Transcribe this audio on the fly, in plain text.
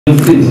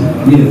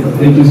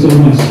Thank you so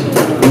much.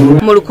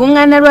 Mu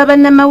lukuŋŋaana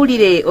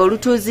lw'abannamawulire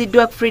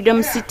olutuuziddwa ku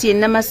Freedom City e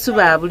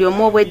Namasuba buli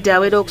omu obwedda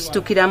awera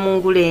okusitukira mu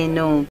ngulu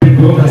eno.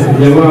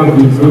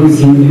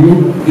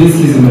 This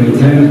is my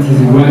time, it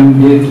is one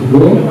day to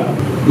go.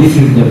 This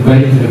is the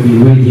fight I've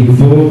been waiting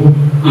for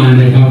and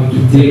I have to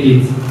take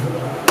it.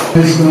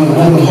 It's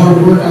all the hard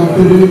work I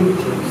put in.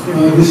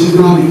 This is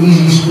not an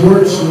easy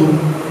sport, so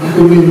I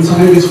commend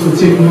Titus for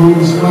taking on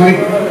this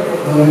fight.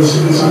 It's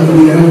going to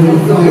be a hell of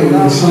a fight and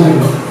I'm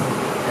excited.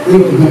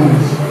 Thank you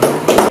guys.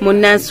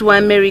 Munnansi wa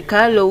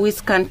America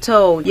Louis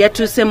Cantor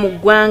yatuuse mu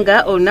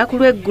ggwanga olunaku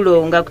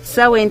lw'eggulo nga ku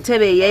kisaawe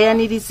Entebbe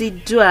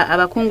yayaniriziddwa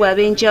abakungu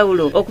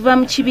ab'enjawulo okuva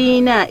mu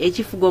kibiina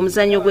ekifuga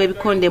omuzannyo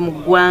gw'ebikonde mu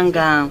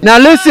ggwanga. Now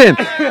listen,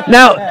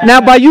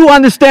 now by you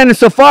understanding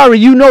safari,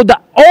 you know the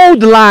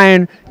old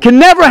lion can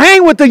never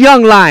hang with the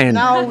young lion.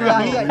 You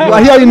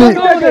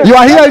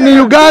are here in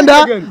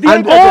Uganda,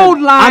 The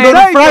old lion and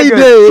on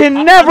Friday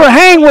can never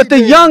hang with the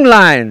young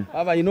lion.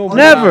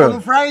 Never.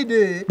 On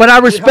Friday, but I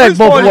respect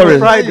both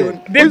warriors.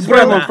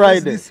 On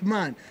Friday. This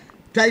man,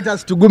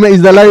 Titus Tukole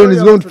is the lion.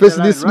 Is going to face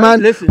this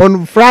man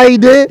on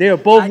Friday. They are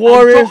both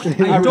warriors.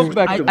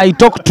 I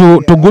talked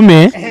to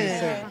Tukole.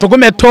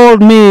 Tukole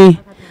told me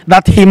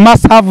that he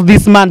must have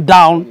this man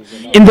down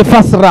in the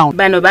first round.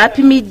 Bano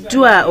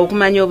bapimiddwa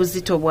okumanya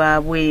obuzito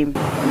bwabwe.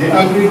 The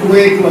average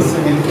weight was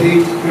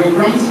 78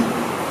 kilograms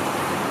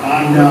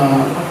and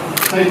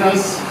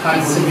Titus had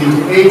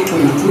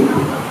 78.2.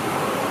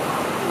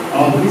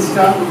 Our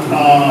visitor,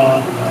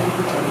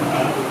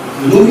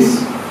 Louis,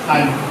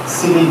 had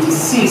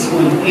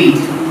 76.8.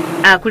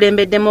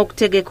 Akulembeddemu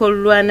okutegeka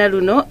olulwana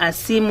luno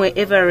Asiimwe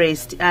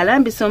Everest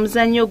alambisa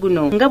omuzannyo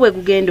guno nga bwe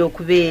gugenda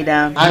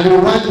okubeera. And we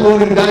want all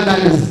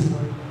Ugandans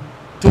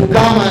to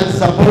come and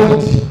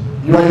support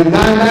your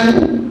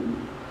Ugandan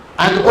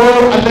and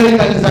all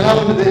Americans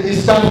around the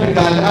East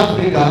Africa and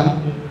Africa.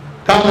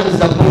 Come and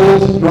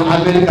support your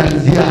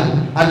Americans here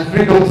at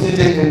Freedom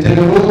City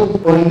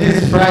Entebbe on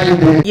this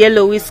Friday. Ye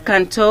Louis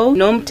Cantor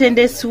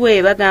n'omutendesi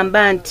we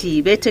bagamba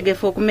nti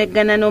beetegefu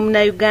okumeggana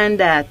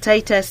n'omunnauganda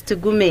Titus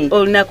Tukole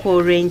olunaku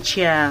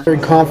olw'enkya. Very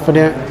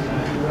confident,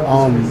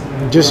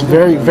 just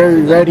very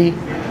ready.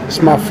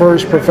 It's my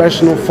first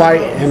professional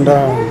fight, and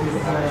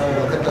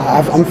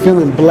I'm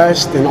feeling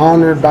blessed and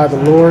honored by the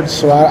Lord.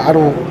 So I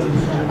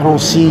don't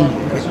see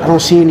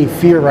any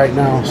fear right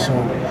now. So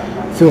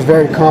I feel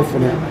very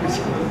confident.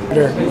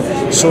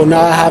 So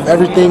now I have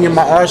everything in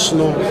my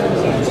arsenal,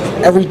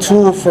 every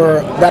tool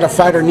that a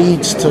fighter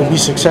needs to be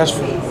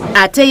successful.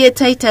 Ate ye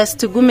Titus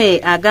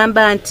Tukole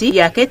agamba nti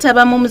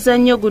yakeetaba mu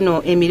muzannyo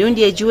guno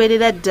emirundi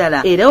egiwerera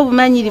ddala era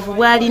obumanyirivu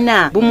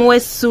bw'alina bumuwa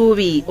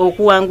essuubi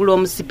okuwangula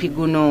omusipi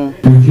guno.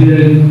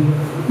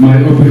 My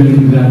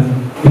opponent that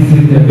this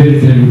is the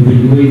best I've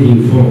been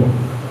waiting for.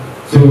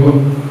 So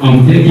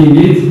I'm taking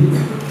it.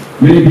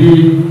 Maybe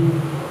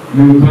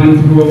you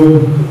can't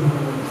go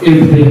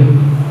empty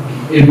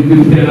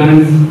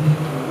hands.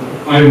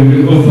 I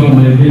will offer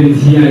my belt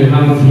here. I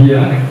have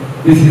here.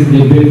 This is the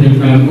belt I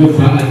can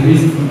offer. At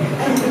least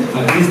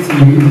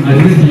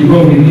you go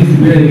with this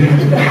belt.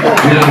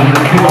 Yeah.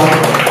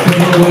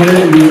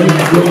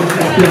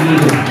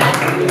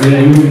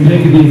 You will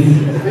take this.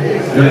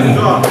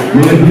 Yeah.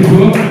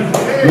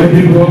 My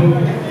people,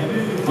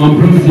 I'm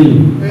promising.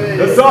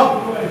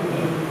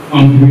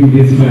 I'm doing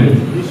this fight.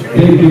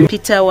 Thank you.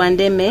 Peter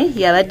Wandeme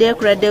yabadde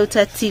ku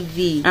Delta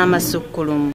TV Amasukulumu.